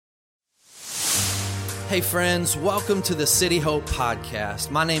Hey friends, welcome to the City Hope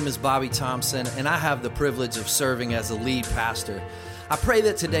Podcast. My name is Bobby Thompson, and I have the privilege of serving as a lead pastor. I pray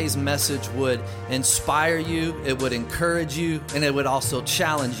that today's message would inspire you, it would encourage you, and it would also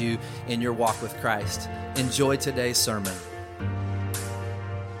challenge you in your walk with Christ. Enjoy today's sermon.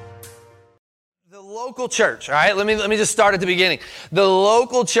 Local church, all right? Let me just start at the beginning. The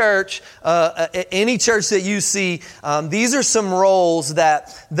local church, any church that you see, these are some roles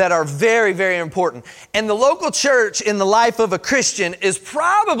that are very, very important. And the local church in the life of a Christian is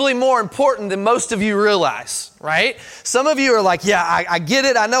probably more important than most of you realize, right? Some of you are like, yeah, I get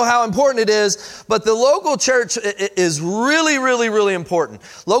it. I know how important it is. But the local church is really, really, really important.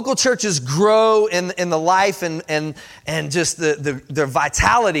 Local churches grow in the life and just their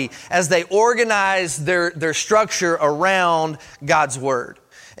vitality as they organize their structure around God's Word.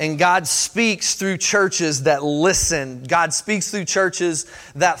 And God speaks through churches that listen. God speaks through churches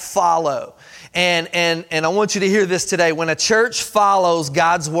that follow. And I want you to hear this today. When a church follows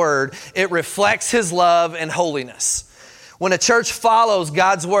God's Word, it reflects His love and holiness. When a church follows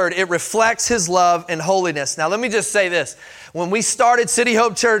God's Word, it reflects His love and holiness. Now, let me just say this. When we started City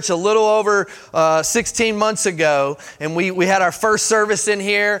Hope Church a little over 16 months ago, and we had our first service in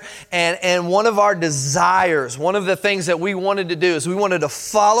here, and one of our desires, one of the things that we wanted to do is we wanted to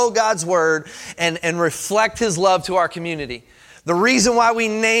follow God's Word and reflect His love to our community. The reason why we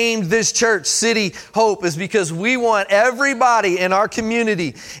named this church City Hope is because we want everybody in our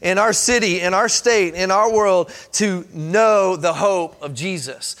community, in our city, in our state, in our world to know the hope of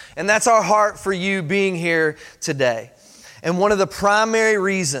Jesus. And that's our heart for you being here today. And one of the primary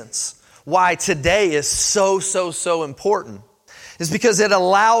reasons why today is so important is because it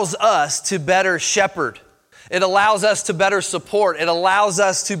allows us to better shepherd. It allows us to better support. It allows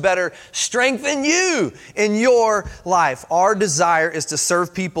us to better strengthen you in your life. Our desire is to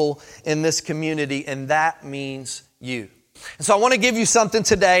serve people in this community, and that means you. And so I want to give you something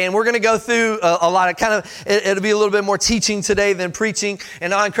today, and we're going to go through a lot of it'll be a little bit more teaching today than preaching,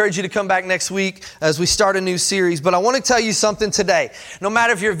 and I'll encourage you to come back next week as we start a new series. But I want to tell you something today. No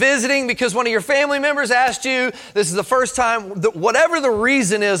matter if you're visiting because one of your family members asked you, this is the first time, whatever the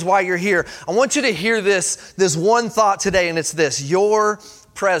reason is why you're here, I want you to hear this one thought today, and it's this: your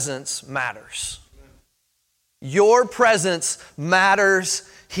presence matters. Your presence matters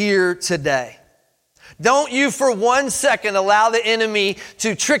here today. Don't you for 1 second allow the enemy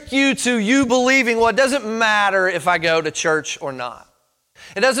to trick you to you believing, well, it doesn't matter if I go to church or not.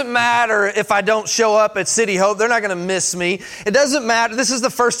 It doesn't matter if I don't show up at City Hope. They're not going to miss me. It doesn't matter. This is the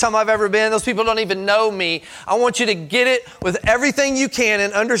first time I've ever been. Those people don't even know me. I want you to get it with everything you can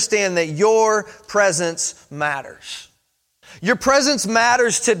and understand that your presence matters. Your presence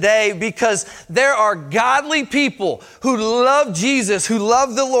matters today because there are godly people who love Jesus, who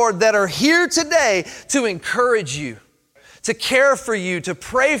love the Lord, that are here today to encourage you, to care for you, to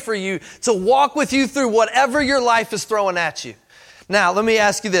pray for you, to walk with you through whatever your life is throwing at you. Now, let me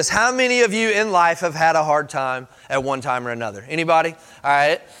ask you this. How many of you in life have had a hard time at one time or another? Anybody? All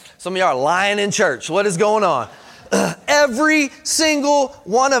right. Some of y'all are lying in church. What is going on? Every single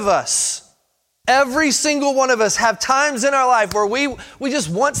one of us. Every single one of us have times in our life where we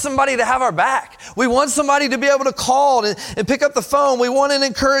just want somebody to have our back. We want somebody to be able to call and pick up the phone. We want an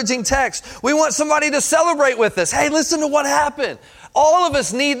encouraging text. We want somebody to celebrate with us. Hey, listen to what happened. All of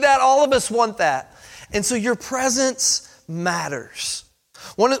us need that. All of us want that. And so your presence matters.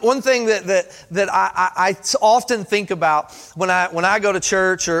 One thing that I often think about when I go to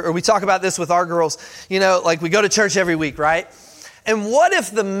church, or we talk about this with our girls, like we go to church every week, right? And what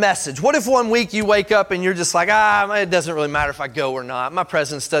if what if 1 week you wake up and you're just like, it doesn't really matter if I go or not. My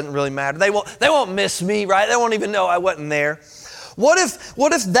presence doesn't really matter. They won't miss me, right? They won't even know I wasn't there. What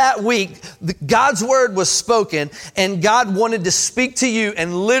if that week God's word was spoken and God wanted to speak to you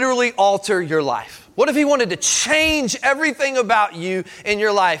and literally alter your life? What if He wanted to change everything about you in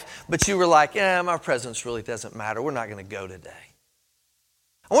your life, but you were like, my presence really doesn't matter. We're not going to go today.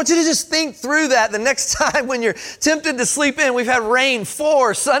 I want you to just think through that the next time when you're tempted to sleep in. We've had rain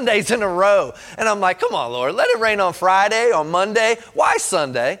 4 Sundays in a row. And I'm like, come on, Lord, let it rain on Friday, on Monday. Why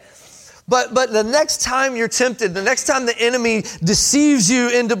Sunday? But the next time you're tempted, the next time the enemy deceives you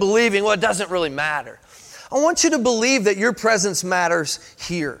into believing, well, it doesn't really matter. I want you to believe that your presence matters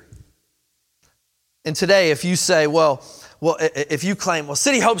here. And today, if you say, if you claim,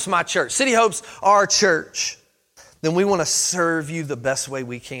 City Hope's my church, City Hope's our church, then we want to serve you the best way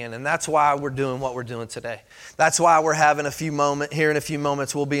we can. And that's why we're doing what we're doing today. That's why we're having here in a few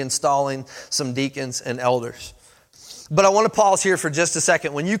moments, we'll be installing some deacons and elders. But I want to pause here for just a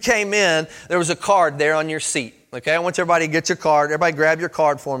second. When you came in, there was a card there on your seat. Okay, I want everybody to get your card. Everybody grab your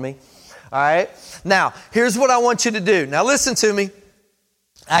card for me. All right? Now, here's what I want you to do. Now, listen to me.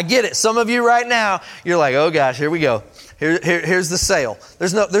 I get it. Some of you right now, you're like, oh gosh, here we go. Here's the sale.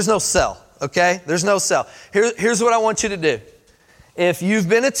 There's no sell, okay? There's no sell. Here's what I want you to do. If you've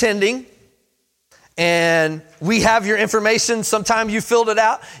been attending and we have your information, sometime you filled it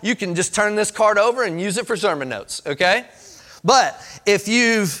out, you can just turn this card over and use it for sermon notes, okay? But if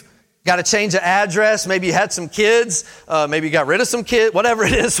you've got to change an address, maybe you had some kids, maybe you got rid of some kids, whatever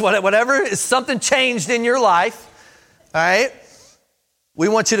it is, whatever is something changed in your life, all right? We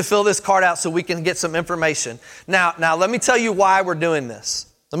want you to fill this card out so we can get some information. Now, let me tell you why we're doing this.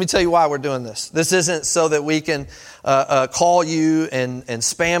 This isn't so that we can call you and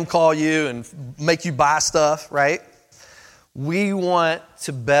spam call you and make you buy stuff, right? We want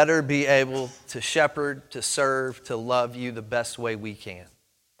to better be able to shepherd, to serve, to love you the best way we can.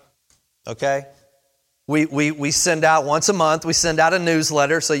 Okay? We send out once a month, we send out a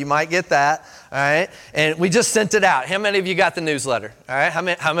newsletter, so you might get that, all right? And we just sent it out. How many of you got the newsletter? All right? How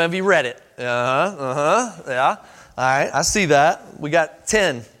many of you read it? Yeah. All right, I see that. We got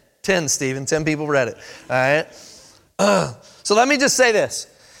 10, Stephen. 10 people read it, all right? So let me just say this.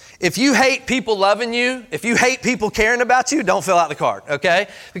 If you hate people loving you, if you hate people caring about you, don't fill out the card, okay?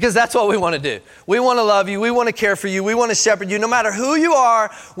 Because that's what we want to do. We want to love you. We want to care for you. We want to shepherd you. No matter who you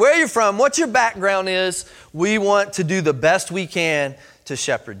are, where you're from, what your background is, we want to do the best we can to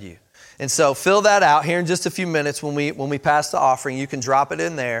shepherd you. And so fill that out here in just a few minutes when we pass the offering. You can drop it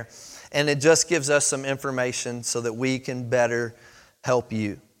in there, and it just gives us some information so that we can better help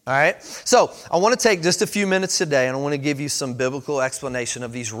you. All right, so I want to take just a few minutes today and I want to give you some biblical explanation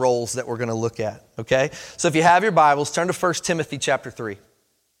of these roles that we're going to look at, okay? So if you have your Bibles, turn to 1 Timothy chapter 3.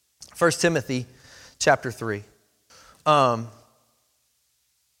 1 Timothy chapter 3.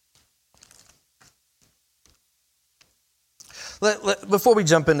 Before we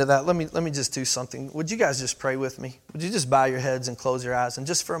jump into that, let me just do something. Would you guys just pray with me? Would you just bow your heads and close your eyes and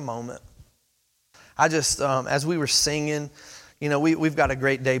just for a moment? I just, as we were singing, you know, we've got a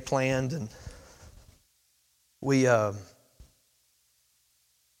great day planned, and we been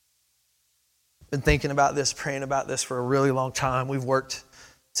thinking about this, praying about this for a really long time. We've worked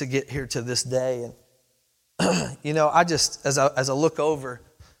to get here to this day, and you know, I just as I look over,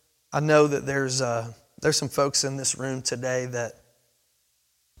 I know that there's some folks in this room today that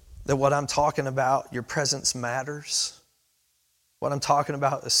what I'm talking about, your presence matters. What I'm talking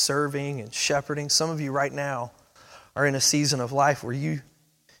about is serving and shepherding. Some of you right now are in a season of life where you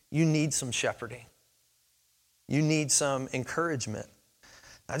need some shepherding. You need some encouragement.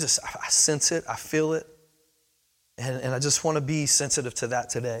 I sense it, I feel it, and I just want to be sensitive to that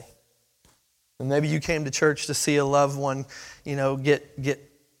today. And maybe you came to church to see a loved one, you know, get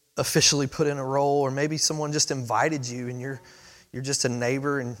officially put in a role, or maybe someone just invited you and you're just a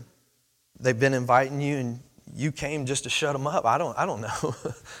neighbor and they've been inviting you and you came just to shut them up. I don't know.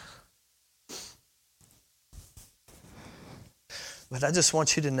 But I just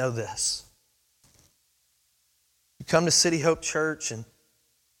want you to know this. You come to City Hope Church and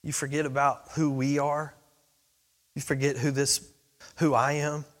you forget about who we are. You forget who I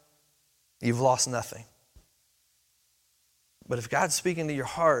am. You've lost nothing. But if God's speaking to your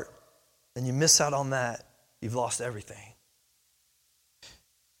heart and you miss out on that, you've lost everything.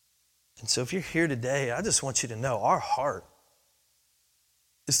 And so if you're here today, I just want you to know our heart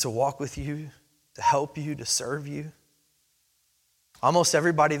is to walk with you, to help you, to serve you. Almost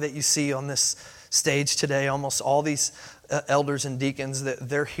everybody that you see on this stage today, almost all these elders and deacons,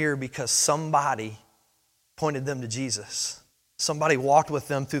 they're here because somebody pointed them to Jesus. Somebody walked with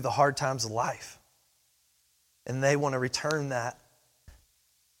them through the hard times of life. And they want to return that.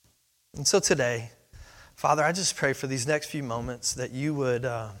 And so today, Father, I just pray for these next few moments that you would,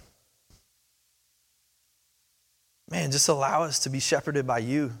 just allow us to be shepherded by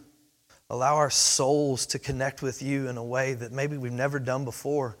you. Allow our souls to connect with you in a way that maybe we've never done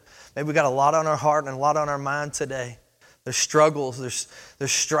before. Maybe we've got a lot on our heart and a lot on our mind today. There's struggles, there's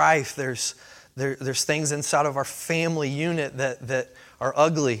strife, there's things inside of our family unit that are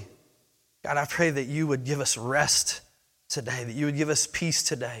ugly. God, I pray that you would give us rest today, that you would give us peace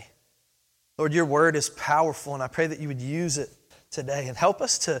today. Lord, your word is powerful, and I pray that you would use it today and help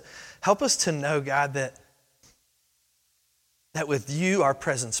us to know, God, that with you our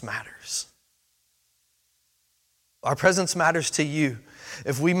presence matters. Our presence matters to you.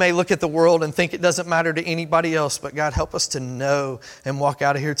 If we may look at the world and think it doesn't matter to anybody else, but God, help us to know and walk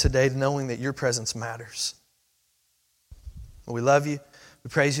out of here today knowing that your presence matters. We love you. We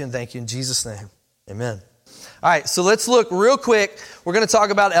praise you and thank you in Jesus' name. Amen. All right, so let's look real quick. We're going to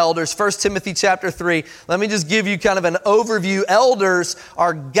talk about elders. 1 Timothy chapter 3. Let me just give you kind of an overview. Elders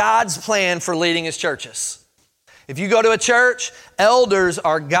are God's plan for leading his churches. If you go to a church, elders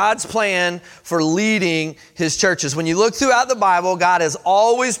are God's plan for leading his churches. When you look throughout the Bible, God has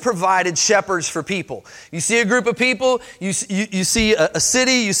always provided shepherds for people. You see a group of people, you see a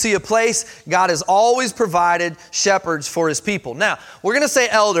city, you see a place, God has always provided shepherds for his people. Now, we're going to say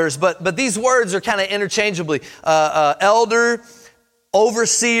elders, but these words are kind of interchangeably. Elder,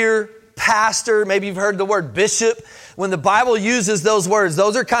 overseer, pastor, maybe you've heard the word bishop. When the Bible uses those words,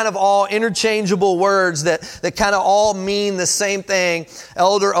 those are kind of all interchangeable words that kind of all mean the same thing.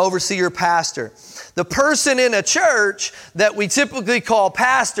 Elder, overseer, pastor. The person in a church that we typically call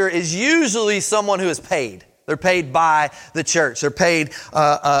pastor is usually someone who is paid. They're paid by the church. They're paid,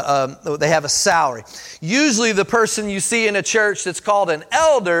 they have a salary. Usually the person you see in a church that's called an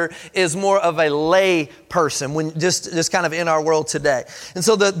elder is more of a lay person, when just kind of in our world today. And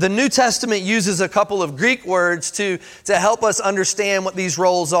so the New Testament uses a couple of Greek words to help us understand what these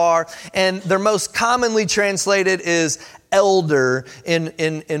roles are. And they're most commonly translated is elder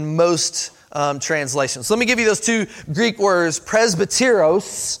in most translations. So let me give you those two Greek words,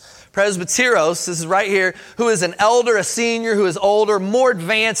 presbyteros. Presbyteros, this is right here, who is an elder, a senior, who is older, more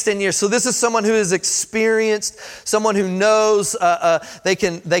advanced in years. So this is someone who is experienced, someone who knows they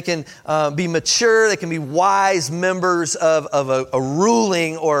can be mature, they can be wise members of a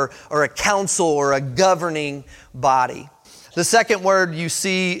ruling or a council or a governing body. The second word you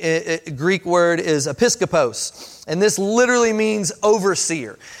see, Greek word, is episkopos. And this literally means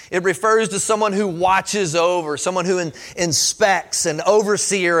overseer. It refers to someone who watches over, someone who inspects, an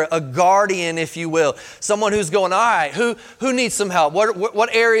overseer, a guardian, if you will. Someone who's going, all right, who needs some help?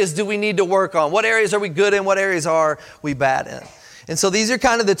 What areas do we need to work on? What areas are we good in? What areas are we bad in? And so these are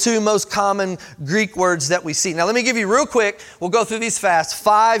kind of the two most common Greek words that we see. Now let me give you real quick, we'll go through these fast,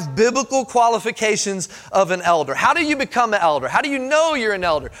 5 biblical qualifications of an elder. How do you become an elder? How do you know you're an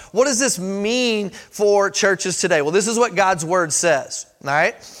elder? What does this mean for churches today? Well, this is what God's word says, all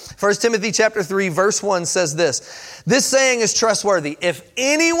right? 1 Timothy chapter 3 verse 1 says this. This saying is trustworthy. If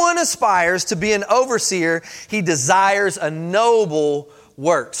anyone aspires to be an overseer, he desires a noble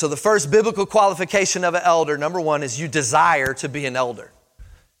work. So the first biblical qualification of an elder, number 1, is you desire to be an elder.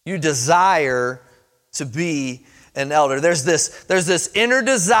 You desire to be an elder. There's this inner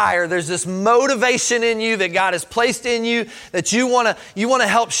desire, there's this motivation in you that God has placed in you that you want to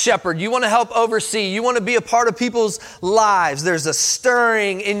help shepherd, you want to help oversee, you want to be a part of people's lives. There's a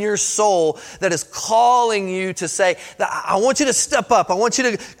stirring in your soul that is calling you to say, I want you to step up. I want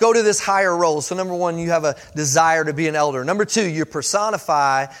you to go to this higher role. So number 1, you have a desire to be an elder. Number 2, you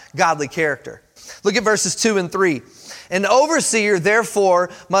personify godly character. Look at verses 2 and 3. An overseer,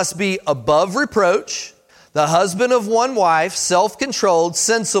 therefore, must be above reproach, the husband of one wife, self-controlled,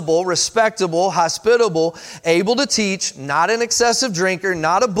 sensible, respectable, hospitable, able to teach, not an excessive drinker,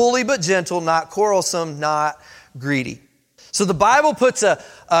 not a bully but gentle, not quarrelsome, not greedy. So the Bible puts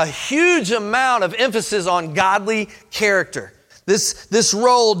a huge amount of emphasis on godly character. This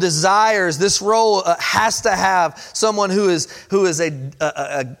role desires, this role has to have someone who is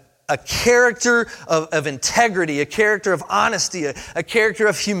a character of integrity, a character of honesty, a character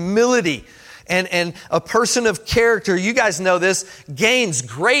of humility. And a person of character, you guys know this, gains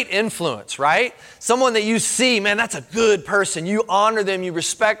great influence, right? Someone that you see, man, that's a good person. You honor them, you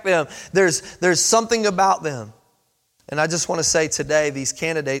respect them. There's something about them. And I just want to say today, these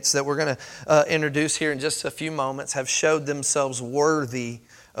candidates that we're going to introduce here in just a few moments have showed themselves worthy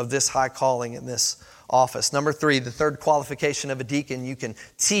of this high calling in this office. Number 3, the third qualification of a deacon, you can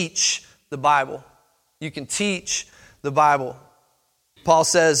teach the Bible. You can teach the Bible. Paul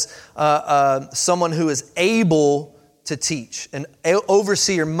says someone who is able to teach. An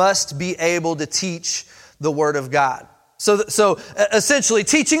overseer must be able to teach the Word of God. So essentially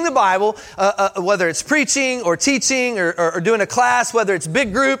teaching the Bible, whether it's preaching or teaching or doing a class, whether it's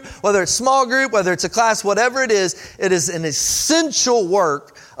big group, whether it's small group, whether it's a class, whatever it is an essential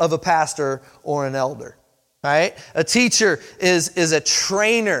work of a pastor or an elder. Right? A teacher is a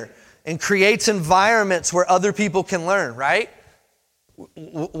trainer and creates environments where other people can learn, right?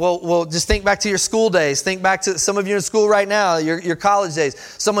 Well, just think back to your school days. Think back to some of you in school right now, your college days.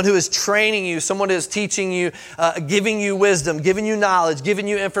 Someone who is training you, someone who is teaching you, giving you wisdom, giving you knowledge, giving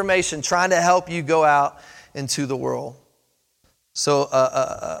you information, trying to help you go out into the world. So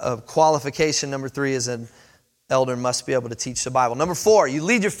a qualification, number 3, is an elder must be able to teach the Bible. Number 4, you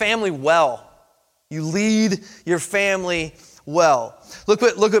lead your family well. You lead your family well. Look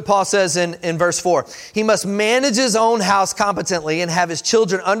what Paul says in verse 4. He must manage his own house competently and have his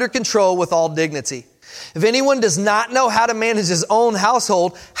children under control with all dignity. If anyone does not know how to manage his own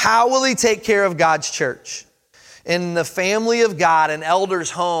household, how will he take care of God's church? In the family of God, an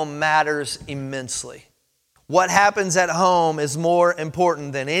elder's home matters immensely. What happens at home is more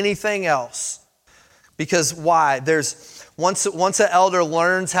important than anything else. Because why? Once an elder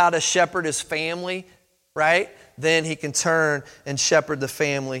learns how to shepherd his family, right? Then he can turn and shepherd the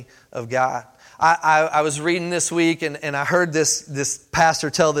family of God. I was reading this week and I heard this pastor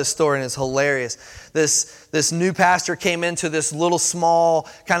tell this story, and it's hilarious. This new pastor came into this little small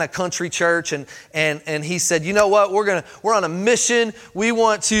kind of country church and he said, you know what, we're on a mission. We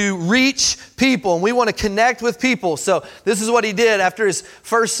want to reach people and we want to connect with people. So this is what he did. After his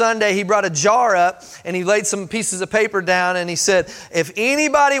first Sunday, he brought a jar up and he laid some pieces of paper down and he said, if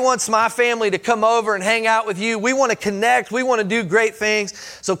anybody wants my family to come over and hang out with you, we want to connect. We want to do great things.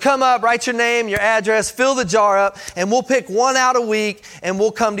 So come up, write your name, your address, fill the jar up, and we'll pick one out a week and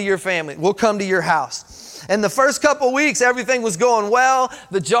we'll come to your family. We'll come to your house. And the first couple of weeks, everything was going well.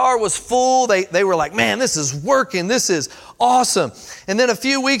 The jar was full. They were like, man, this is working. This is awesome. And then a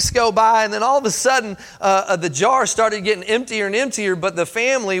few weeks go by, and then all of a sudden, the jar started getting emptier and emptier, but the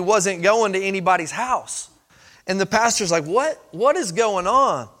family wasn't going to anybody's house. And the pastor's like, what is going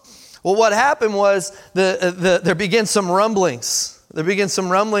on? Well, what happened was there began some rumblings. There began some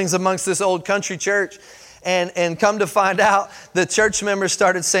rumblings amongst this old country church. And come to find out, the church members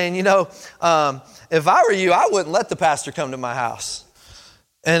started saying, if I were you, I wouldn't let the pastor come to my house.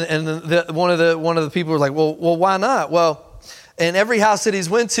 And one of the people were like, well, why not? Well, in every house that he's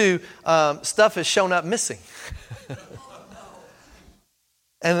went to, stuff has shown up missing.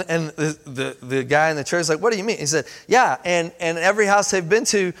 And the guy in the church is like, what do you mean? He said, yeah, and every house they've been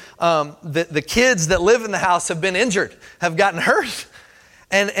to, the kids that live in the house have been injured, have gotten hurt.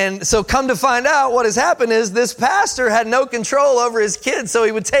 And so come to find out, what has happened is this pastor had no control over his kids. So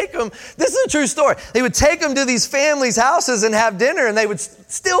he would take them, this is a true story, he would take them to these families' houses and have dinner, and they would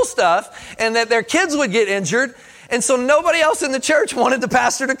steal stuff, and that their kids would get injured. And so nobody else in the church wanted the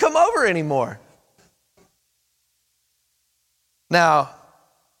pastor to come over anymore. Now,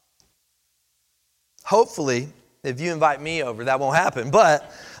 hopefully, if you invite me over, that won't happen. But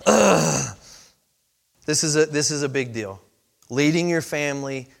this is a big deal. Leading your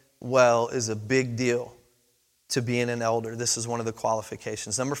family well is a big deal to being an elder. This is one of the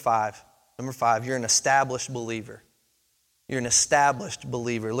qualifications. Number five, you're an established believer. You're an established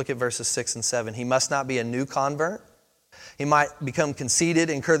believer. Look at verses 6 and 7. He must not be a new convert. He might become conceited,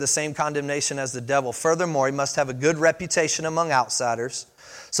 incur the same condemnation as the devil. Furthermore, he must have a good reputation among outsiders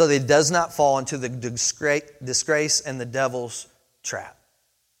so that he does not fall into the disgrace and the devil's trap.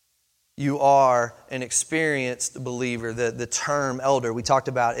 You are an experienced believer. The term elder, we talked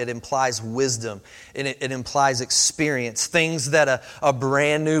about, it implies wisdom. It implies experience. Things that a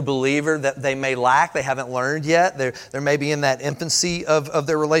brand new believer that they may lack, they haven't learned yet. They're maybe in that infancy of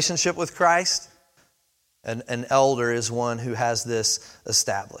their relationship with Christ. An elder is one who has this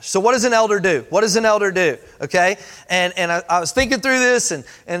established. So what does an elder do? What does an elder do? Okay? And I was thinking through this and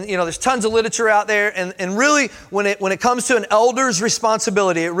there's tons of literature out there. And really, when it comes to an elder's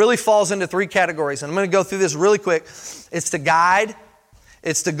responsibility, it really falls into three categories. And I'm going to go through this really quick. It's to guide,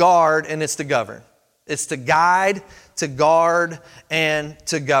 it's to guard, and it's to govern. It's to guide, to guard, and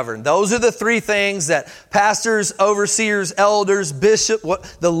to govern. Those are the three things that pastors, overseers, elders, bishop,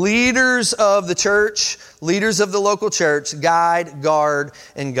 the leaders of the church, leaders of the local church, guide, guard,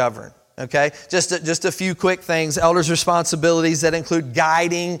 and govern. Okay, just a few quick things. Elders' responsibilities that include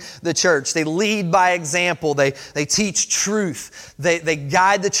guiding the church. They lead by example. They teach truth. They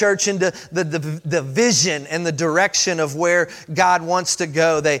guide the church into the vision and the direction of where God wants to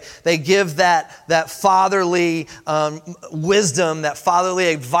go. They give that fatherly wisdom, that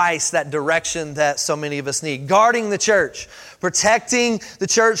fatherly advice, that direction that so many of us need. Guarding the church. Protecting the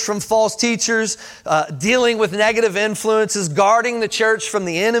church from false teachers, dealing with negative influences, guarding the church from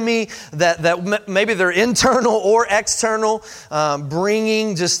the enemy, that maybe they're internal or external,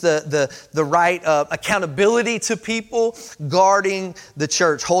 bringing just the right accountability to people, guarding the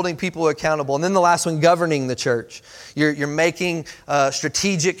church, holding people accountable. And then the last one, governing the church. You're making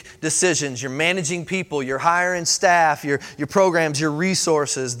strategic decisions. You're managing people. You're hiring staff, your programs, your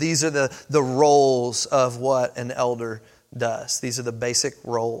resources. These are the roles of what an elder does. These are the basic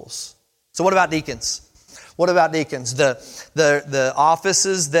roles. So what about deacons? What about deacons? The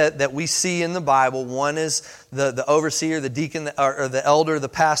offices that we see in the Bible, one is the overseer, the deacon, or the elder, the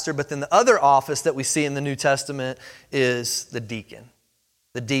pastor, but then the other office that we see in the New Testament is the deacon.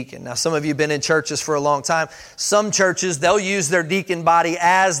 The deacon. Now, some of you have been in churches for a long time. Some churches, they'll use their deacon body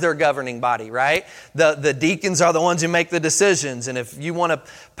as their governing body, right? The deacons are the ones who make the decisions. And if you want to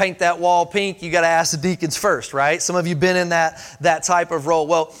paint that wall pink, you got to ask the deacons first, right? Some of you have been in that type of role.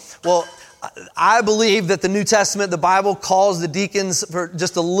 Well, I believe that the New Testament, the Bible, calls the deacons for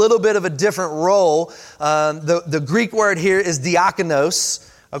just a little bit of a different role. The Greek word here is diakonos,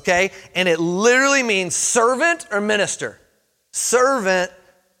 okay? And it literally means servant or minister. Servant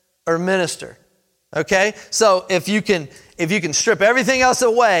or minister. Okay? So if you can strip everything else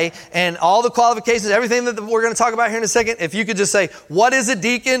away and all the qualifications, everything that we're going to talk about here in a second, if you could just say, what is a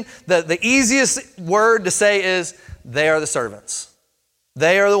deacon? The easiest word to say is, they are the servants.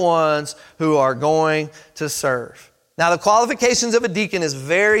 They are the ones who are going to serve. Now, the qualifications of a deacon is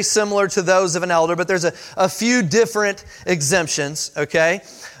very similar to those of an elder, but there's a few different exemptions, okay?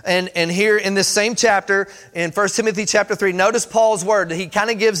 And here in this same chapter, in 1 Timothy chapter 3, notice Paul's word. He kind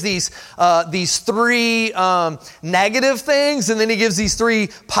of gives these three negative things, and then he gives these three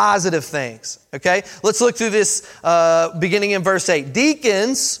positive things, okay? Let's look through this beginning in verse 8.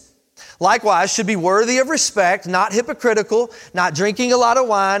 Deacons, likewise, should be worthy of respect, not hypocritical, not drinking a lot of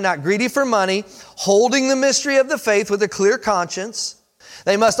wine, not greedy for money, holding the mystery of the faith with a clear conscience.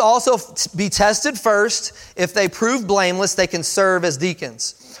 They must also be tested first. If they prove blameless, they can serve as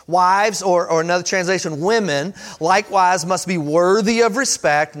deacons. Wives, or another translation, women, likewise must be worthy of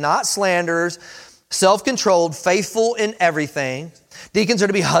respect, not slanderers, self-controlled, faithful in everything. Deacons are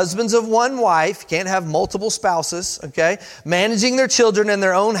to be husbands of one wife. Can't have multiple spouses, okay? Managing their children and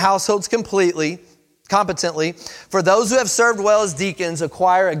their own households competently. For those who have served well as deacons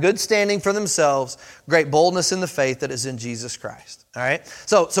acquire a good standing for themselves, great boldness in the faith that is in Jesus Christ. All right?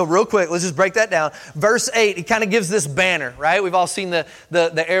 So real quick, let's just break that down. Verse 8, it kind of gives this banner, right? We've all seen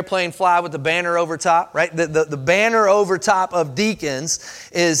the airplane fly with the banner over top, right? The banner over top of deacons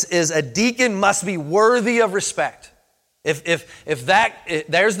is a deacon must be worthy of respect. If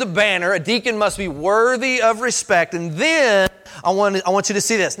there's the banner, a deacon must be worthy of respect. And then I want you to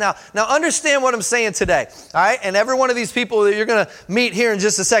see this. Now understand what I'm saying today. All right? And every one of these people that you're going to meet here in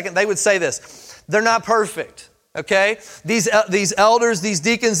just a second, they would say this. They're not perfect. Okay? These elders, these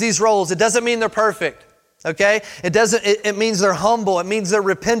deacons, these roles, it doesn't mean they're perfect. Okay? It means they're humble. It means they're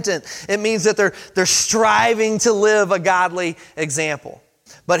repentant. It means that they're striving to live a godly example.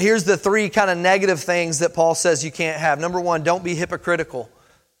 But here's the three kind of negative things that Paul says you can't have. Number one, don't be hypocritical.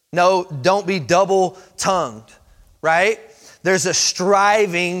 No, don't be double-tongued, right? There's a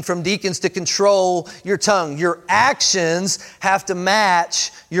striving from deacons to control your tongue. Your actions have to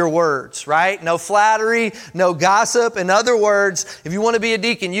match your words, right? No flattery, no gossip. In other words, if you want to be a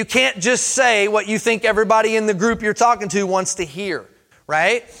deacon, you can't just say what you think everybody in the group you're talking to wants to hear,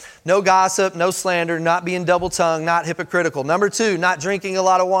 right? No gossip, no slander, not being double-tongued, not hypocritical. Number two, not drinking a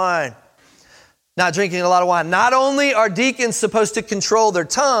lot of wine. Not drinking a lot of wine. Not only are deacons supposed to control their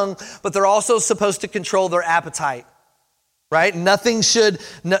tongue, but they're also supposed to control their appetite. Right?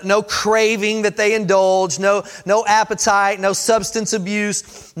 No craving that they indulge, no appetite, no substance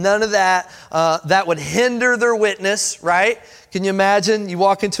abuse, none of that. That would hinder their witness, right? Can you imagine you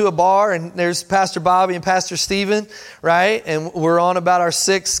walk into a bar and there's Pastor Bobby and Pastor Stephen, right? And we're on about our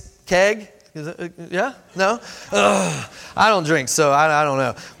sixth keg. Yeah? No? I don't drink, so I don't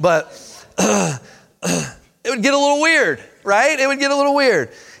know. But it would get a little weird, right? It would get a little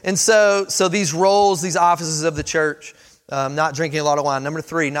weird. And so these roles, these offices of the church, not drinking a lot of wine. Number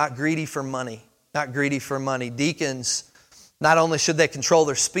three, not greedy for money. Not greedy for money. Deacons, not only should they control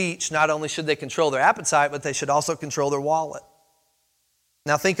their speech, not only should they control their appetite, but they should also control their wallet.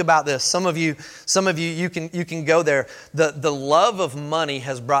 Now think about this. Some of you can go there. The love of money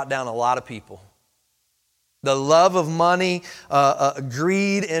has brought down a lot of people. The love of money,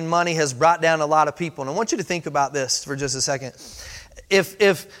 greed in money has brought down a lot of people. And I want you to think about this for just a second.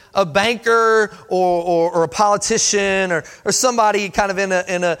 If a banker or a politician or somebody kind of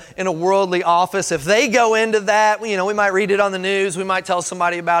in a worldly office, if they go into that, we might read it on the news, we might tell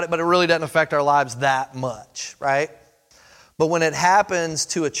somebody about it, but it really doesn't affect our lives that much, right? But when it happens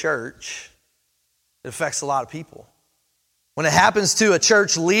to a church, it affects a lot of people. When it happens to a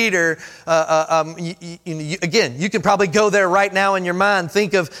church leader, again, you can probably go there right now in your mind.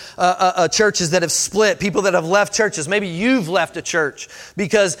 Think of churches that have split, people that have left churches. Maybe you've left a church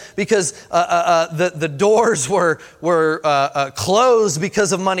because the doors were closed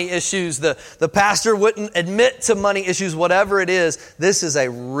because of money issues. The pastor wouldn't admit to money issues, whatever it is. This is a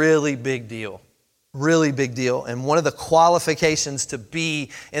really big deal. Really big deal. And one of the qualifications to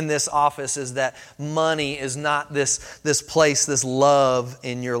be in this office is that money is not this place, this love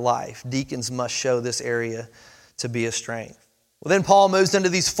in your life. Deacons must show this area to be a strength. Well, then Paul moves into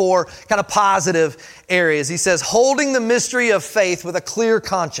these four kind of positive areas. He says, holding the mystery of faith with a clear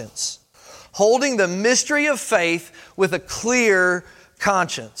conscience. Holding the mystery of faith with a clear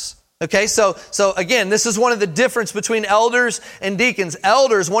conscience. Okay, so again, this is one of the difference between elders and deacons.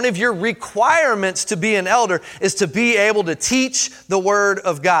 Elders, one of your requirements to be an elder is to be able to teach the Word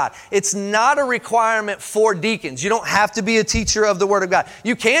of God. It's not a requirement for deacons. You don't have to be a teacher of the Word of God.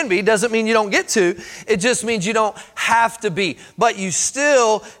 You can be, doesn't mean you don't get to. It just means you don't have to be. But you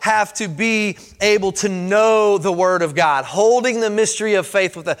still have to be able to know the Word of God, holding the mystery of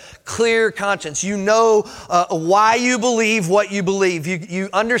faith with a clear conscience. You know why you believe what you believe. You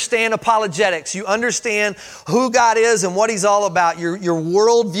understand apologetics. You understand who God is and what He's all about. Your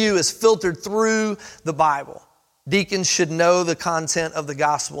worldview is filtered through the Bible. Deacons should know the content of the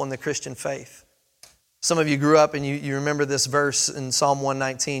gospel and the Christian faith. Some of you grew up and you remember this verse in Psalm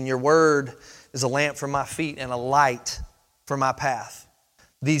 119. Your word is a lamp for my feet and a light for my path.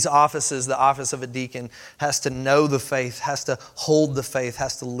 These offices, the office of a deacon, has to know the faith, has to hold the faith,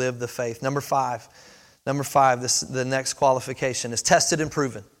 has to live the faith. Number five, the next qualification is tested and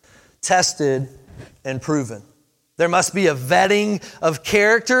proven. Tested and proven. There must be a vetting of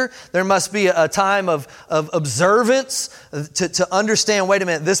character. There must be a time of observance to understand, wait a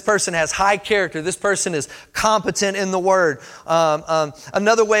minute, this person has high character. This person is competent in the Word.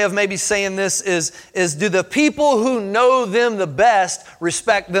 Another way of maybe saying this is do the people who know them the best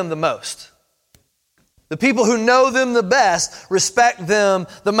respect them the most? The people who know them the best respect them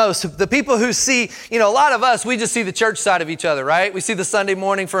the most. The people who see, a lot of us, we just see the church side of each other, right? We see the Sunday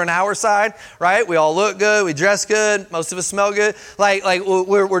morning for an hour side, right? We all look good. We dress good. Most of us smell good. Like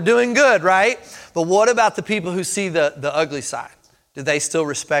we're doing good, right? But what about the people who see the ugly side? Do they still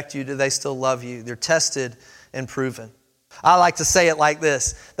respect you? Do they still love you? They're tested and proven. I like to say it like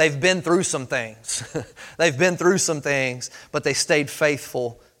this. They've been through some things. They've been through some things, but they stayed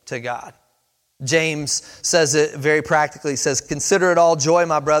faithful to God. James says it very practically. He says, consider it all joy,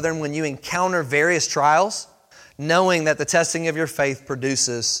 my brethren, when you encounter various trials, knowing that the testing of your faith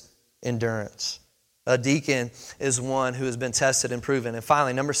produces endurance. A deacon is one who has been tested and proven. And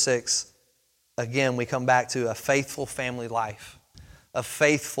finally, number 6, again, we come back to a faithful family life. A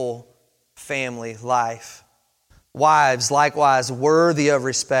faithful family life. Wives, likewise, worthy of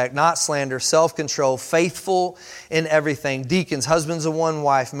respect, not slander, self-control, faithful in everything. Deacons, husbands of one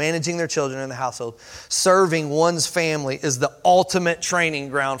wife, managing their children in the household. Serving one's family is the ultimate training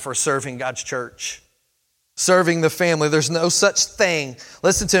ground for serving God's church. Serving the family. There's no such thing,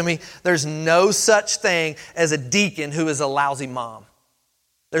 listen to me, there's no such thing as a deacon who is a lousy mom.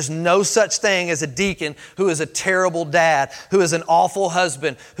 There's no such thing as a deacon who is a terrible dad, who is an awful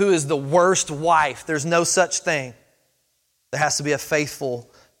husband, who is the worst wife. There's no such thing. There has to be a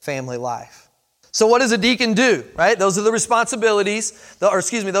faithful family life. So what does a deacon do, right? Those are the responsibilities,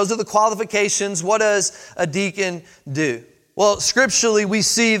 those are the qualifications. What does a deacon do? Well, scripturally, we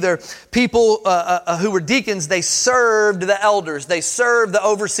see there people who were deacons, they served the elders. They served the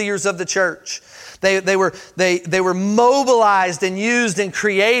overseers of the church. They were mobilized and used in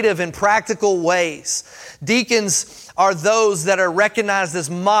creative and practical ways. Deacons are those that are recognized as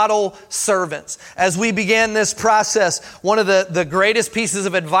model servants. As we began this process, one of the greatest pieces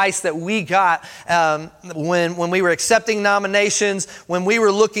of advice that we got when we were accepting nominations, when we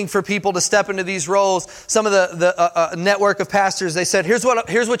were looking for people to step into these roles, some of the network of pastors, they said, here's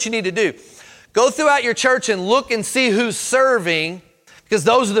what you need to do. Go throughout your church and look and see who's serving, because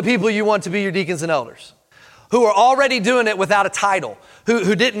those are the people you want to be your deacons and elders, who are already doing it without a title,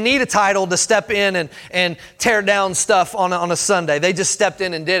 who didn't need a title to step in and tear down stuff on a Sunday. They just stepped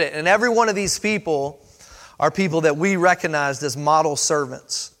in and did it. And every one of these people are people that we recognized as model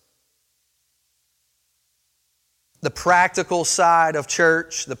servants. The practical side of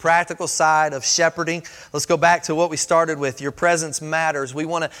church, the practical side of shepherding. Let's go back to what we started with. Your presence matters.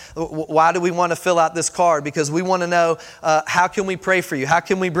 Why do we want to fill out this card? Because we want to know how can we pray for you? How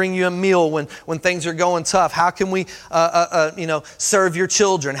can we bring you a meal when things are going tough? How can we serve your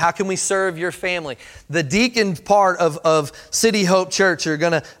children? How can we serve your family? The deacon part of City Hope Church are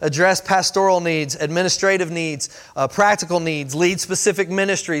going to address pastoral needs, administrative needs, practical needs, lead specific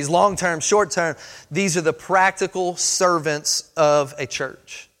ministries, long-term, short-term. These are the practical servants of a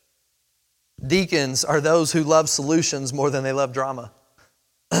church. Deacons are those who love solutions more than they love drama.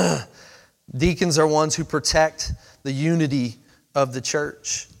 Deacons are ones who protect the unity of the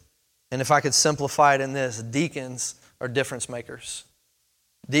church. And if I could simplify it in this, deacons are difference makers.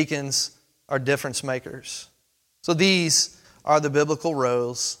 Deacons are difference makers. So these are the biblical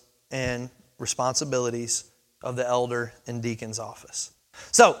roles and responsibilities of the elder and deacon's office.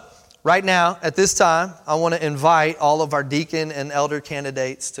 So, right now, at this time, I want to invite all of our deacon and elder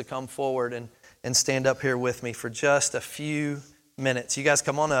candidates to come forward and stand up here with me for just a few minutes. You guys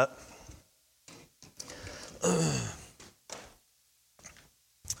come on up.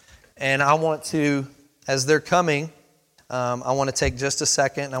 And I want to, as they're coming, I want to take just a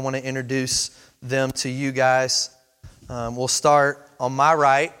second and I want to introduce them to you guys. We'll start on my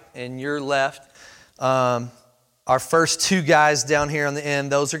right and your left. Our first two guys down here on the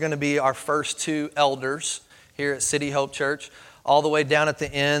end, those are going to be our first two elders here at City Hope Church. All the way down at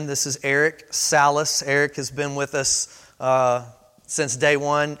the end, this is Eric Salas. Eric has been with us since day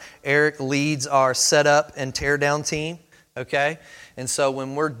one. Eric leads our setup and tear down team, okay? And so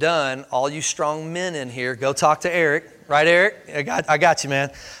when we're done, all you strong men in here, go talk to Eric. Right, Eric? I got you,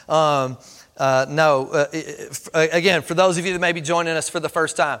 man. Again, for those of you that may be joining us for the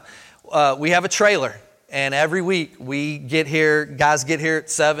first time, we have a trailer. And every week we get here, guys get here at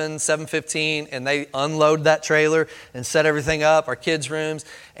 7:15, and they unload that trailer and set everything up, our kids' rooms.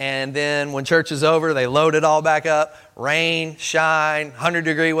 And then when church is over, they load it all back up. Rain, shine,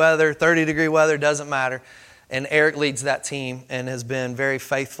 100-degree weather, 30-degree weather, doesn't matter. And Eric leads that team and has been very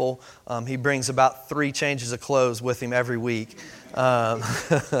faithful. He brings about 3 changes of clothes with him every week. But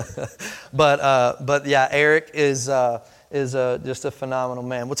yeah, Eric is just a phenomenal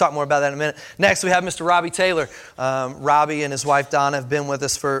man. We'll talk more about that in a minute. Next, we have Mr. Robbie Taylor. Robbie and his wife Donna have been with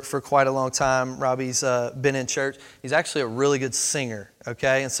us for quite a long time. Robbie's been in church. He's actually a really good singer.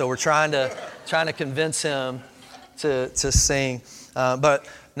 Okay, and so we're trying to convince him to sing. But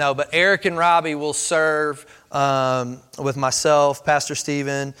Eric and Robbie will serve with myself, Pastor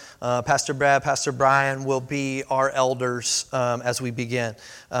Stephen, Pastor Brad, Pastor Brian will be our elders as we begin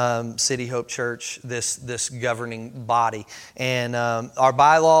City Hope Church, this governing body. And our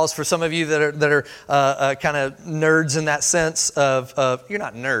bylaws, for some of you that are kind of nerds in that sense of you're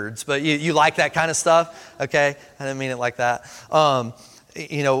not nerds, but you like that kind of stuff. Okay, I didn't mean it like that.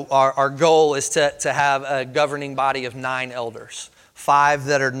 Our goal is to have a governing body of 9 elders. 5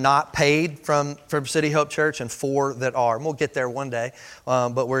 that are not paid from City Hope Church and 4 that are. And we'll get there one day,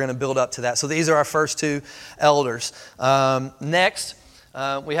 but we're going to build up to that. So these are our first 2 elders. Next,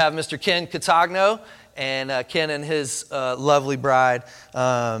 we have Mr. Ken Catagno, and Ken and his lovely bride,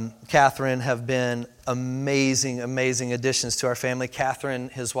 Catherine, have been amazing additions to our family. Catherine,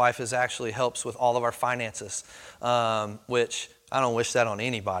 his wife, actually helps with all of our finances, which I don't wish that on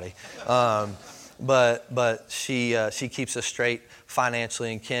anybody. But she keeps us straight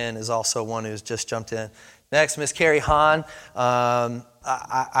financially, and Ken is also one who's just jumped in. Next, Miss Carrie Hahn.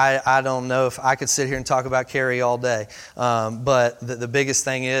 I don't know if I could sit here and talk about Carrie all day, but the biggest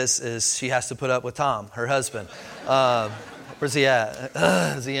thing is she has to put up with Tom, her husband. Where's he at?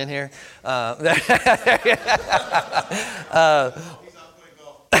 Is he in here?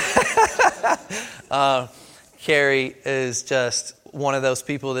 Carrie is just one of those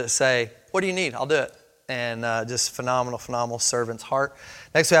people that say, "What do you need? I'll do it." And just phenomenal servant's heart.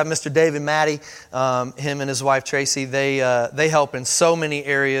 Next we have Mr. David Matty. Him and his wife Tracy, they help in so many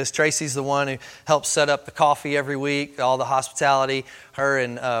areas. Tracy's the one who helps set up the coffee every week, all the hospitality. Her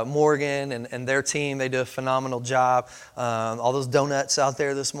and Morgan and their team, they do a phenomenal job. All those donuts out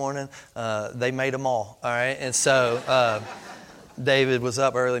there this morning, they made them all right? And so David was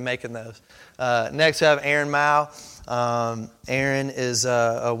up early making those. Next we have Aaron Mao. Aaron is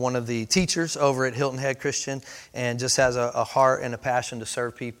one of the teachers over at Hilton Head Christian and just has a heart and a passion to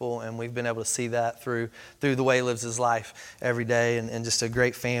serve people, and we've been able to see that through the way he lives his life every day, and just a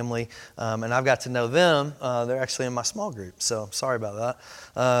great family. And I've got to know them. They're actually in my small group, so I'm sorry about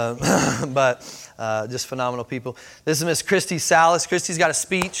that. But just phenomenal people. This is Miss Christy Salas. Christy's got a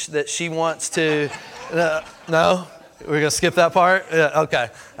speech that she wants to... No? We're going to skip that part? Yeah, okay.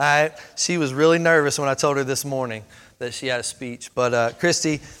 All right. She was really nervous when I told her this morning that she had a speech. But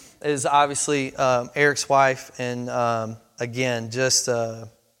Christy is obviously Eric's wife. And again, just a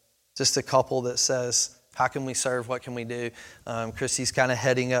couple that says, how can we serve? What can we do? Christy's kind of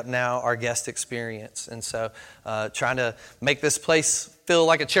heading up now our guest experience. And so trying to make this place feel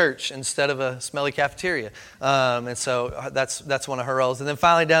like a church instead of a smelly cafeteria. And so that's one of her roles. And then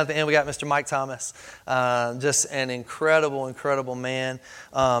finally down at the end, we got Mr. Mike Thomas. Just an incredible man.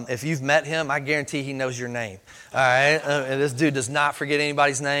 If you've met him, I guarantee he knows your name. All right. This dude does not forget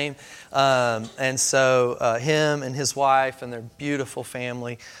anybody's name. And so him and his wife and their beautiful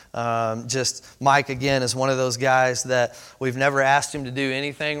family. Just Mike, again, is one of those guys that we've never asked him to do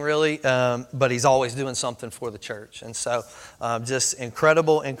anything really, but he's always doing something for the church. And so just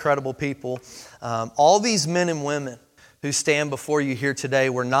incredible people. All these men and women who stand before you here today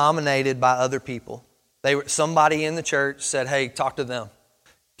were nominated by other people. Somebody in the church said, hey, talk to them.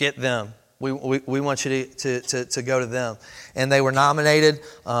 get them. We want you to go to them. And they were nominated.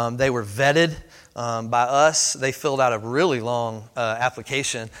 They were vetted by us. They filled out a really long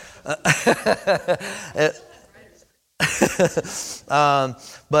application. But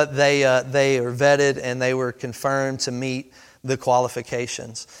they were vetted and they were confirmed to meet the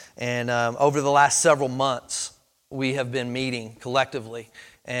qualifications. And over the last several months, we have been meeting collectively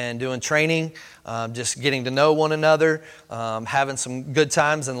and doing training, just getting to know one another, having some good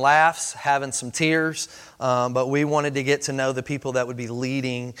times and laughs, having some tears. But we wanted to get to know the people that would be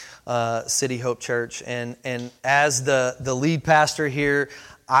leading City Hope Church. And as the lead pastor here,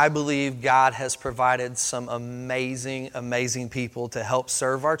 I believe God has provided some amazing, amazing people to help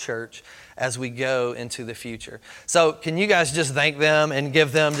serve our church as we go into the future. So can you guys just thank them and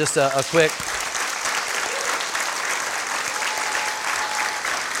give them just a quick...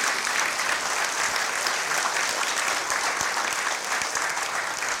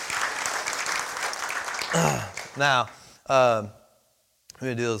 Now,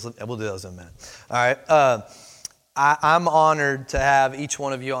 we'll do those in a minute. All right. I'm honored to have each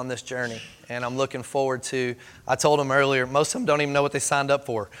one of you on this journey, and I'm looking forward to. I told them earlier, most of them don't even know what they signed up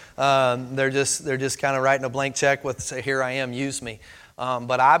for. They're just kind of writing a blank check with, say, "Here I am, use me."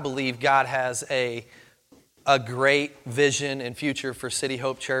 But I believe God has a great vision and future for City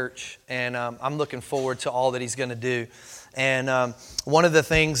Hope Church, and I'm looking forward to all that He's going to do. And one of the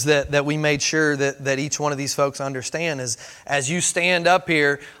things that we made sure that each one of these folks understand is, as you stand up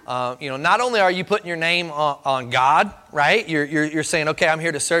here, not only are you putting your name on God, right? You're saying, okay, I'm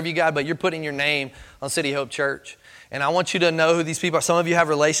here to serve you, God, but you're putting your name on City Hope Church. And I want you to know who these people are. Some of you have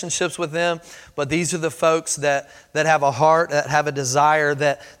relationships with them, but these are the folks that have a heart, that have a desire,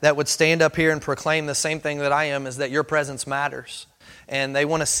 that would stand up here and proclaim the same thing that I am, is that your presence matters. And they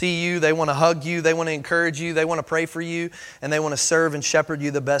want to see you, they want to hug you, they want to encourage you, they want to pray for you, and they want to serve and shepherd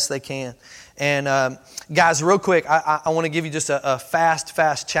you the best they can. And guys, real quick, I want to give you just a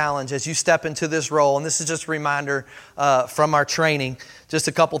fast challenge as you step into this role. And this is just a reminder from our training, just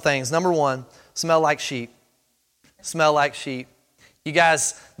a couple things. Number one, smell like sheep. Smell like sheep. You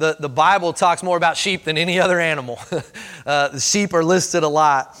guys, the Bible talks more about sheep than any other animal. The sheep are listed a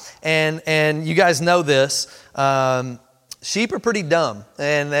lot. And you guys know this. Sheep are pretty dumb,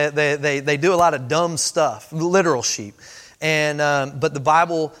 and they do a lot of dumb stuff, literal sheep. And but the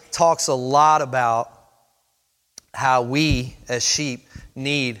Bible talks a lot about how we as sheep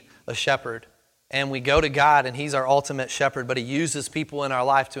need a shepherd. And we go to God, and He's our ultimate shepherd, but He uses people in our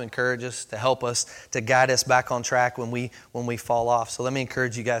life to encourage us, to help us, to guide us back on track when we fall off. So let me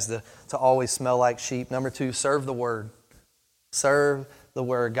encourage you guys to always smell like sheep. Number two, serve the Word. Serve the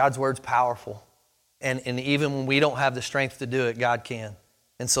Word. God's Word's powerful. And even when we don't have the strength to do it, God can.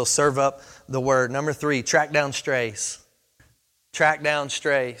 And so serve up the Word. Number three, track down strays. Track down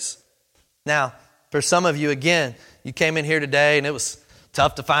strays. Now, for some of you, again, you came in here today and it was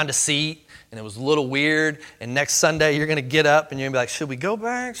tough to find a seat and it was a little weird. And next Sunday, you're going to get up and you're going to be like, should we go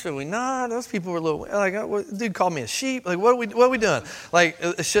back? Should we not? Those people were a little, like, dude called me a sheep. Like, what are we doing? Like,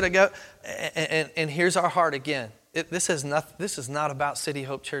 should I go? And here's our heart again. This is not about City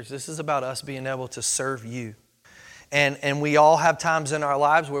Hope Church. This is about us being able to serve you. And we all have times in our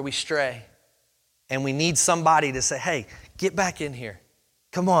lives where we stray. And we need somebody to say, hey, get back in here.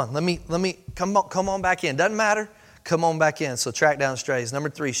 Come on, let me come on back in. Doesn't matter. Come on back in. So track down strays. Number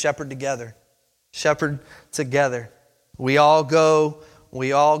three, shepherd together. Shepherd together. We all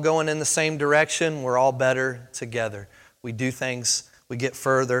going in the same direction. We're all better together. We do things, we get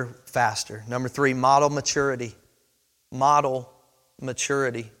further faster. Number three, model maturity. Model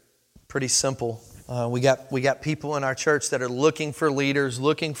maturity. Pretty simple. We got people in our church that are looking for leaders,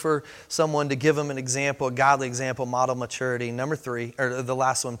 looking for someone to give them an example, a godly example, model maturity. Number three, or the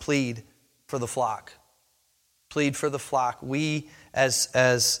last one, plead for the flock. Plead for the flock. We,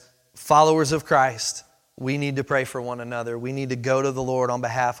 as followers of Christ, we need to pray for one another. We need to go to the Lord on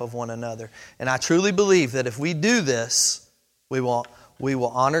behalf of one another. And I truly believe that if we do this, we will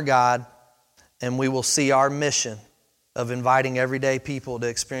honor God and we will see our mission of inviting everyday people to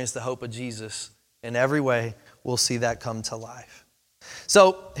experience the hope of Jesus in every way. We'll see that come to life.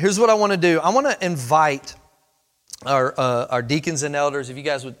 So here's what I want to do. I want to invite our deacons and elders, if you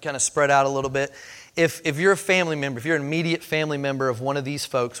guys would kind of spread out a little bit. If you're a family member, if you're an immediate family member of one of these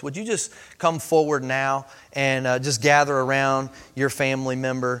folks, would you just come forward now and just gather around your family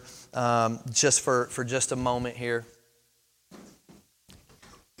member just for just a moment here.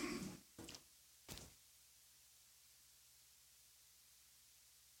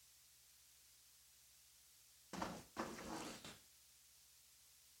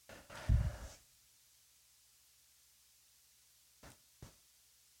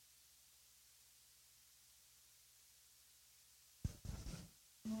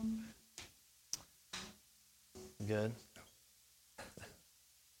 good.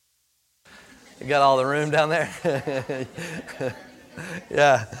 You got all the room down there?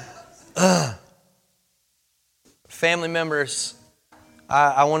 Yeah. Family members,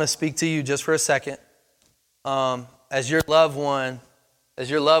 I want to speak to you just for a second. As your loved one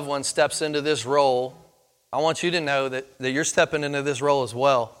steps into this role, I want you to know that you're stepping into this role as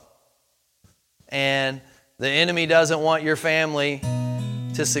well. And the enemy doesn't want your family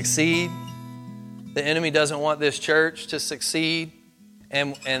to succeed. The enemy doesn't want this church to succeed.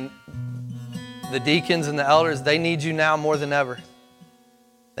 And the deacons and the elders, they need you now more than ever.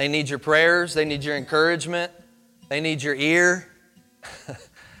 They need your prayers. They need your encouragement. They need your ear.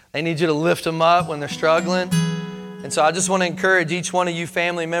 They need you to lift them up when they're struggling. And so I just want to encourage each one of you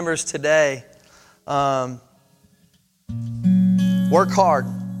family members today, work hard.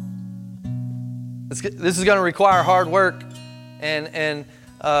 This is going to require hard work, and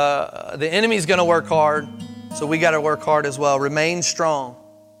the enemy's going to work hard, so we got to work hard as well. Remain strong,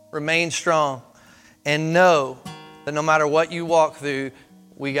 and know that no matter what you walk through,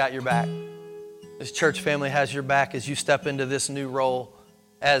 we got your back. This church family has your back as you step into this new role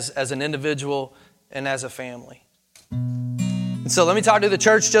as an individual and as a family. And so let me talk to the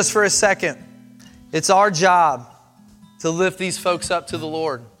church just for a second. It's our job to lift these folks up to the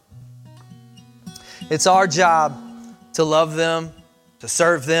Lord. It's our job to love them, to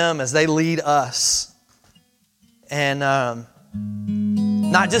serve them as they lead us. And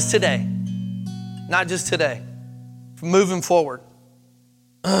not just today. Moving forward.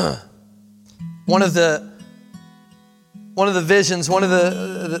 One of the visions, one of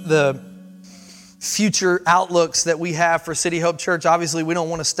the future outlooks that we have for City Hope Church, obviously we don't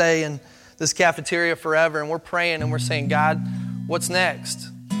want to stay in this cafeteria forever, and we're praying and we're saying, God, what's next?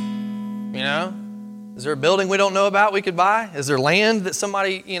 You know? Is there a building we don't know about we could buy? Is there land that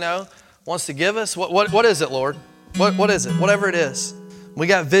somebody, wants to give us? What is it, Lord? What is it? Whatever it is. We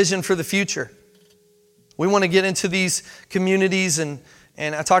got vision for the future. We want to get into these communities, and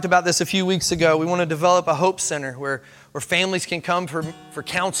I talked about this a few weeks ago. We want to develop a hope center where families can come for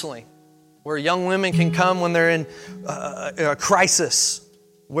counseling, where young women can come when they're in a crisis,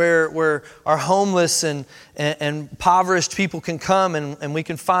 where our homeless and impoverished people can come and we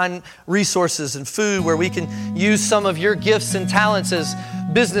can find resources and food, where we can use some of your gifts and talents as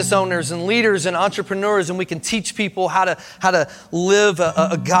business owners and leaders and entrepreneurs, and we can teach people how to live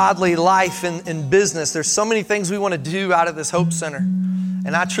a godly life in business. There's so many things we want to do out of this Hope Center.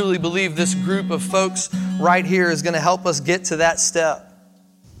 And I truly believe this group of folks right here is going to help us get to that step.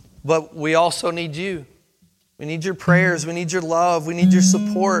 But we also need you. We need your prayers. We need your love. We need your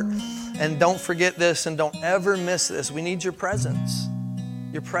support. And don't forget this, and don't ever miss this. We need your presence.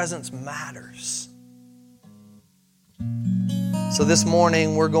 Your presence matters. So this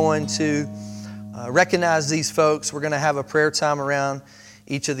morning, we're going to recognize these folks. We're going to have a prayer time around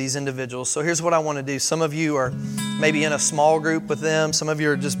each of these individuals. So here's what I want to do. Some of you are maybe in a small group with them. Some of you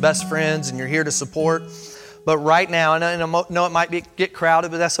are just best friends and you're here to support. But right now, and I know it might get crowded,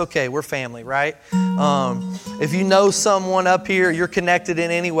 but that's okay. We're family, right? If you know someone up here, you're connected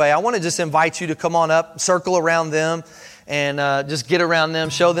in any way, I want to just invite you to come on up, circle around them, and just get around them,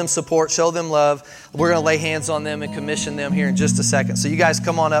 show them support, show them love. We're going to lay hands on them and commission them here in just a second. So you guys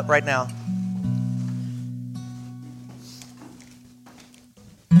come on up right now.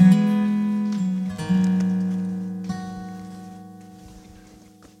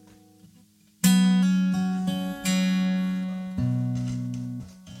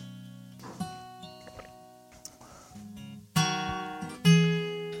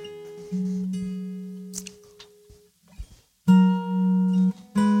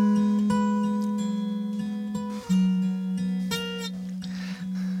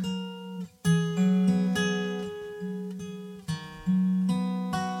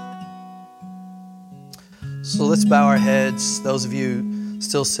 So let's bow our heads. Those of you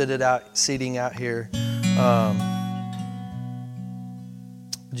still seating out here,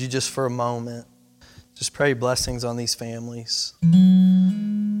 would you just for a moment, just pray blessings on these families.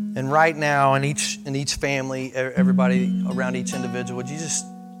 And right now, in each family, everybody around each individual, would you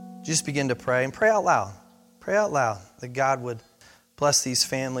just begin to pray and pray out loud. Pray out loud that God would bless these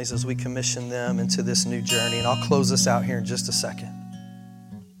families as we commission them into this new journey. And I'll close this out here in just a second.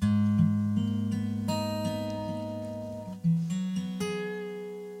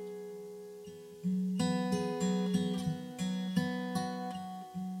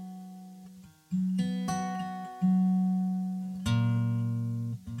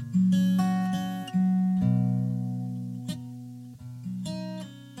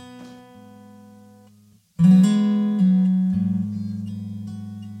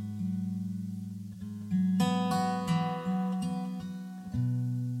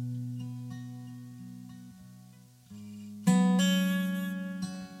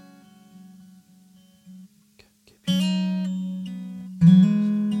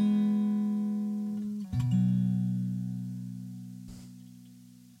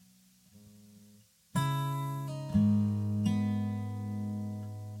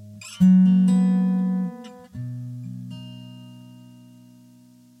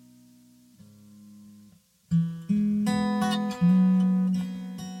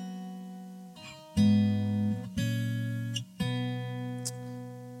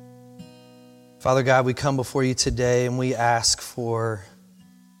 Father God, we come before you today and we ask for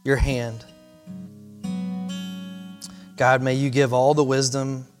your hand. God, may you give all the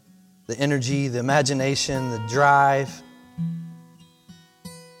wisdom, the energy, the imagination, the drive.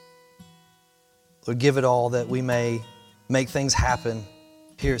 Lord, give it all that we may make things happen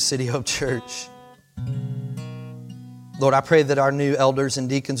here at City Hope Church. Lord, I pray that our new elders and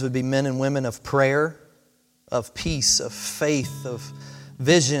deacons would be men and women of prayer, of peace, of faith, of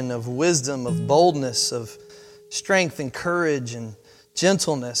vision, of wisdom, of boldness, of strength and courage and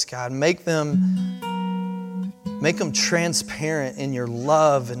gentleness. God, make them transparent in your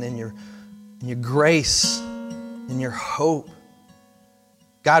love and in your grace, in your hope.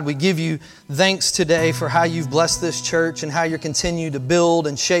 God, we give you thanks today for how you've blessed this church and how you continue to build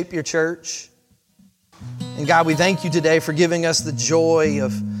and shape your church. And God, we thank you today for giving us the joy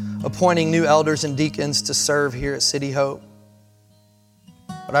of appointing new elders and deacons to serve here at City Hope.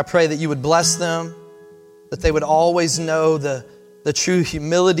 But I pray that you would bless them, that they would always know the true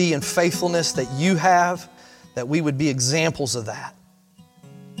humility and faithfulness that you have, that we would be examples of that.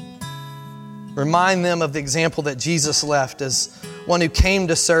 Remind them of the example that Jesus left as one who came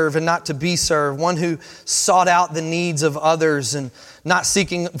to serve and not to be served, one who sought out the needs of others and not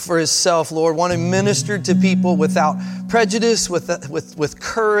seeking for himself, Lord, one who ministered to people without prejudice, with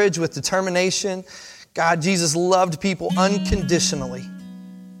courage, with determination. God, Jesus loved people unconditionally.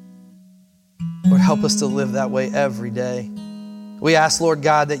 Lord, help us to live that way every day. We ask, Lord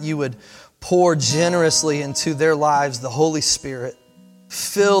God, that you would pour generously into their lives the Holy Spirit.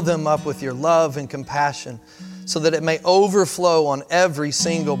 Fill them up with your love and compassion so that it may overflow on every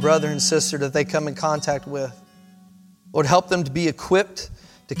single brother and sister that they come in contact with. Lord, help them to be equipped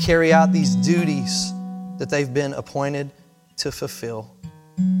to carry out these duties that they've been appointed to fulfill.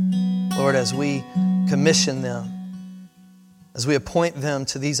 Lord, as we commission them, as we appoint them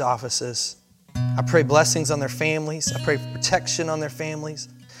to these offices, I pray blessings on their families. I pray protection on their families.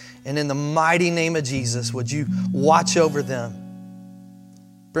 And in the mighty name of Jesus, would you watch over them?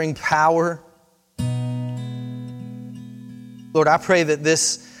 Bring power. Lord, I pray that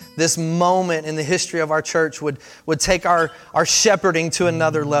this moment in the history of our church would take our shepherding to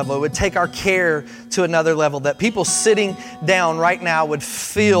another level. It would take our care to another level. That people sitting down right now would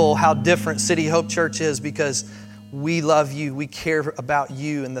feel how different City Hope Church is because we love you. We care about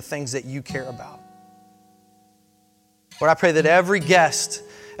you and the things that you care about. Lord, I pray that every guest,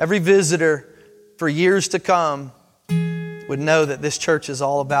 every visitor for years to come would know that this church is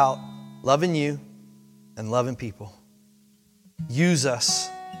all about loving you and loving people. Use us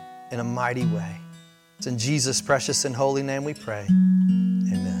in a mighty way. It's in Jesus' precious and holy name we pray.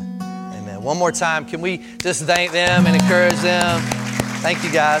 Amen. Amen. One more time, can we just thank them and encourage them? Thank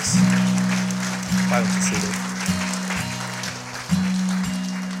you, guys. Why don't you sit here?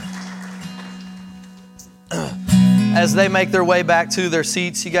 As they make their way back to their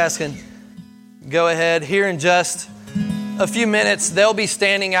seats, you guys can go ahead. Here in just a few minutes, they'll be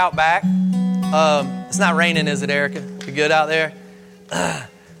standing out back. It's not raining, is it, Erica? You good out there?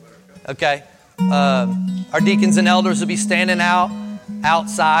 Okay. Our deacons and elders will be standing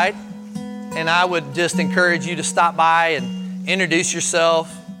outside. And I would just encourage you to stop by and introduce yourself,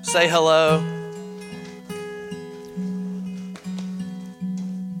 say hello.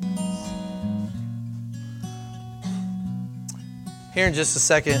 Here in just a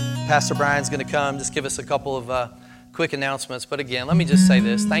second, Pastor Brian's going to come, just give us a couple of quick announcements. But again, let me just say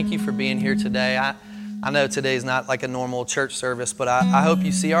this. Thank you for being here today. I know today's not like a normal church service, but I hope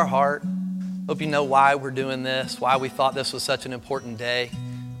you see our heart. Hope you know why we're doing this, why we thought this was such an important day.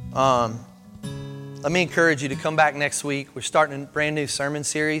 Let me encourage you to come back next week. We're starting a brand new sermon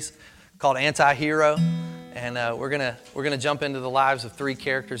series called Anti-Hero, and we're gonna jump into the lives of 3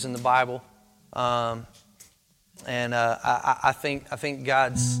 characters in the Bible. I think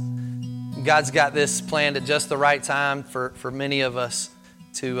God's got this planned at just the right time for many of us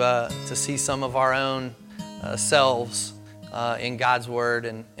to see some of our own selves in God's Word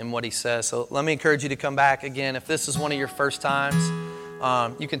and what He says. So let me encourage you to come back again. If this is one of your first times,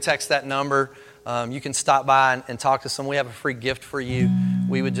 you can text that number. You can stop by and talk to someone. We have a free gift for you.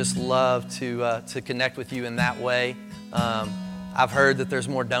 We would just love to connect with you in that way. I've heard that there's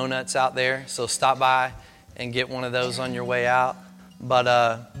more donuts out there, so stop by and get one of those on your way out. But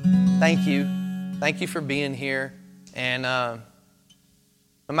thank you. Thank you for being here. And no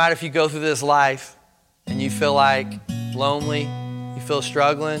matter if you go through this life and you feel like lonely, you feel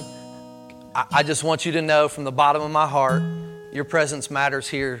struggling, I just want you to know from the bottom of my heart, your presence matters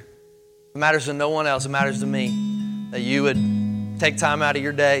here. It matters to no one else. It matters to me. That you would take time out of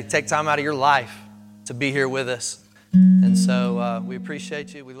your day, take time out of your life to be here with us. And so we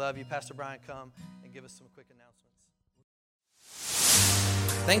appreciate you. We love you. Pastor Brian, come and give us some quick announcements.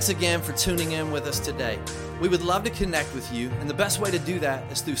 Thanks again for tuning in with us today. We would love to connect with you, and the best way to do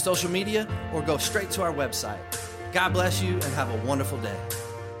that is through social media or go straight to our website. God bless you and have a wonderful day.